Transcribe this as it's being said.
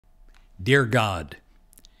Dear God,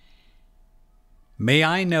 may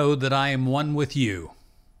I know that I am one with you,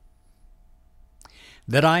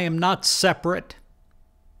 that I am not separate,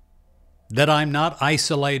 that I'm not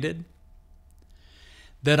isolated,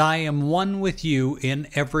 that I am one with you in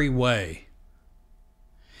every way,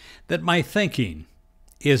 that my thinking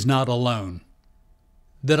is not alone,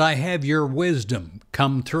 that I have your wisdom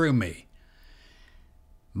come through me.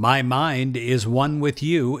 My mind is one with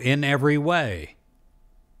you in every way,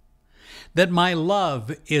 that my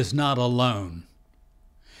love is not alone,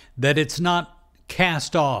 that it's not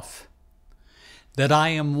cast off, that I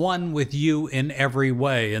am one with you in every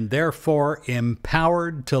way, and therefore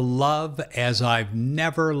empowered to love as I've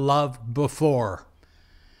never loved before,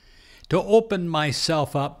 to open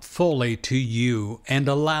myself up fully to you and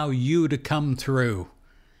allow you to come through,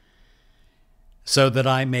 so that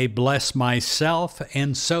I may bless myself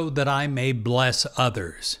and so that I may bless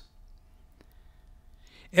others.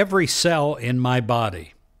 Every cell in my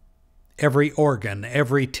body, every organ,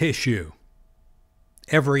 every tissue,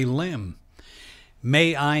 every limb,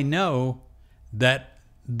 may I know that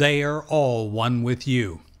they are all one with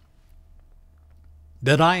you,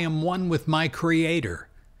 that I am one with my Creator,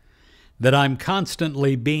 that I'm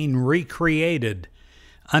constantly being recreated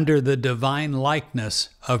under the divine likeness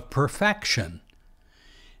of perfection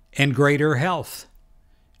and greater health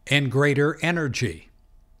and greater energy.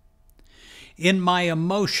 In my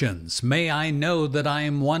emotions, may I know that I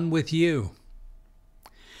am one with you,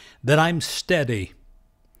 that I'm steady,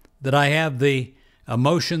 that I have the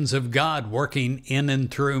emotions of God working in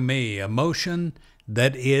and through me, emotion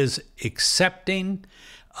that is accepting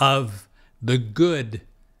of the good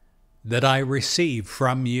that I receive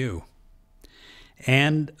from you.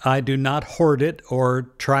 And I do not hoard it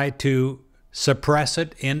or try to suppress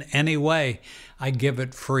it in any way. I give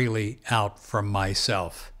it freely out from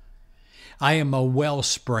myself. I am a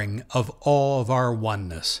wellspring of all of our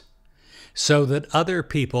oneness, so that other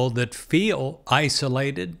people that feel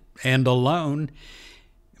isolated and alone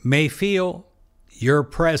may feel your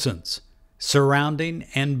presence surrounding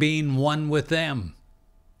and being one with them.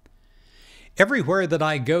 Everywhere that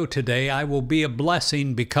I go today, I will be a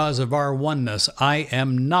blessing because of our oneness. I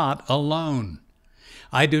am not alone.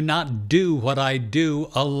 I do not do what I do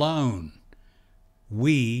alone.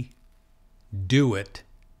 We do it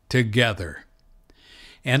together.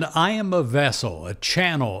 And I am a vessel, a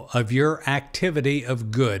channel of your activity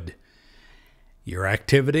of good, your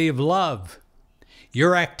activity of love,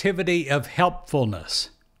 your activity of helpfulness.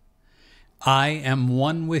 I am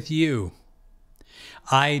one with you.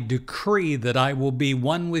 I decree that I will be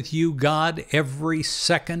one with you, God, every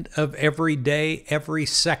second of every day, every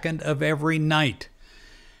second of every night,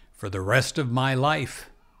 for the rest of my life,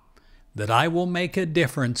 that I will make a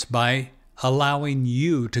difference by allowing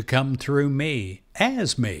you to come through me,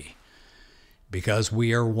 as me, because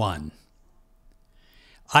we are one.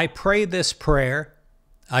 I pray this prayer.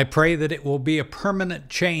 I pray that it will be a permanent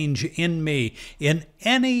change in me, in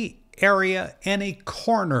any area, any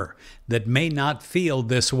corner that may not feel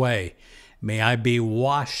this way. May I be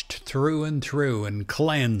washed through and through and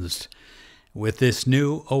cleansed with this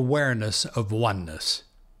new awareness of oneness.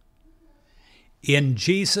 In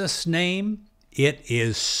Jesus' name, it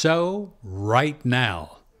is so right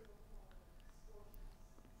now.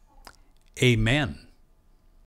 Amen.